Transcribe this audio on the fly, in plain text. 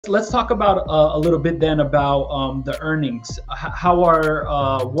Let's talk about a little bit then about the earnings.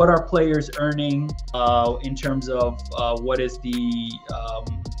 What are players earning in terms of what is the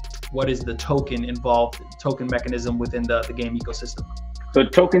token involved, token mechanism within the game ecosystem? So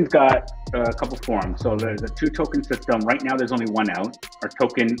tokens got a couple forms. So there's a 2-token system. Right now, there's only one out. Our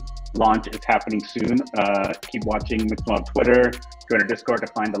token launch is happening soon. Keep watching Mixmob Twitter, join our Discord to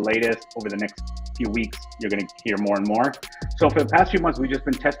find the latest. Over the next few weeks, you're going to hear more and more. So for the past few months, we've just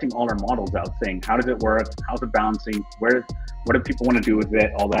been testing all our models out, saying, how does it work? How's it bouncing? What do people want to do with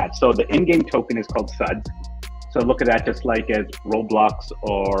it? All that. So the in-game token is called SUDS. So look at that just like as Roblox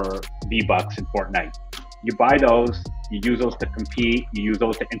or V-Bucks in Fortnite. You buy those, you use those to compete, you use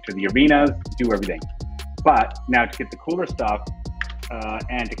those to enter the arenas, do everything. But now to get the cooler stuff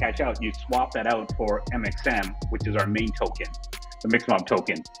and to cash out, you swap that out for MXM, which is our main token, the Mixmob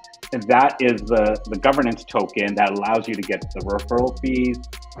token. And that is the governance token that allows you to get the referral fees,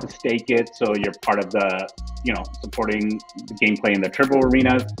 to stake it, so you're part of the, supporting the gameplay in the turbo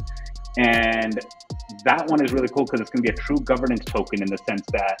arenas. And that one is really cool because it's going to be a true governance token in the sense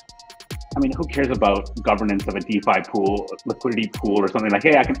that, who cares about governance of a DeFi pool, liquidity pool, or something like,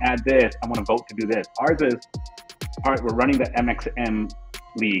 hey, I can add this, I want to vote to do this. Ours is, all right, we're running the MXM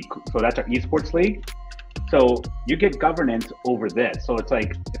league. So that's our esports league. So you get governance over this. So it's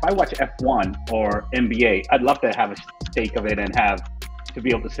like, if I watch F1 or NBA, I'd love to have a stake of it and to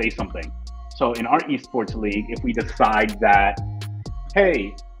be able to say something. So in our esports league, if we decide that,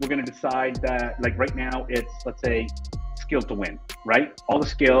 hey, we're going to decide that, like right now, it's, let's say, skill to win, right? All the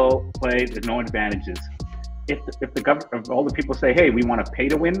skill play, there's no advantages. If all the people say, hey, we want to pay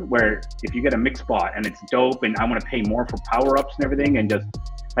to win, where if you get a mix spot and it's dope and I want to pay more for power-ups and everything, and just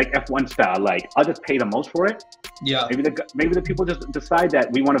like F1 style, like I'll just pay the most for it. Yeah. Maybe the people just decide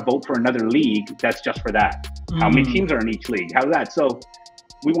that we want to vote for another league that's just for that. How many teams are in each league? How's that? So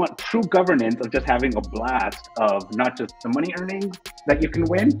we want true governance of just having a blast of not just the money earnings that you can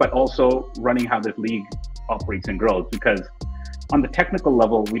win, but also running how this league operates and grows. Because on the technical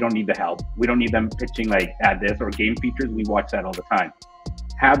level, we don't need the help. We don't need them pitching like add this or game features. We watch that all the time.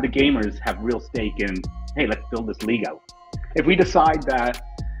 Have the gamers have real stake in, hey, let's build this league out. If we decide that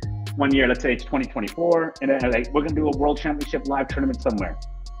one year, let's say it's 2024, and then like we're gonna do a world championship live tournament somewhere.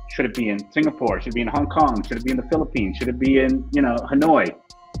 Should it be in Singapore? Should it be in Hong Kong? Should it be in the Philippines? Should it be in, Hanoi?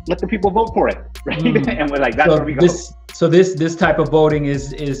 Let the people vote for it, right? And we're like, that's where we go. So this type of voting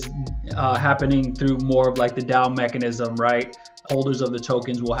is happening through more of like the DAO mechanism, right? Holders of the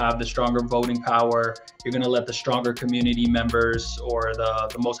tokens will have the stronger voting power. You're going to let the stronger community members or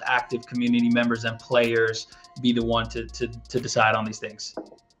the most active community members and players be the one to decide on these things.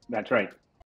 That's right.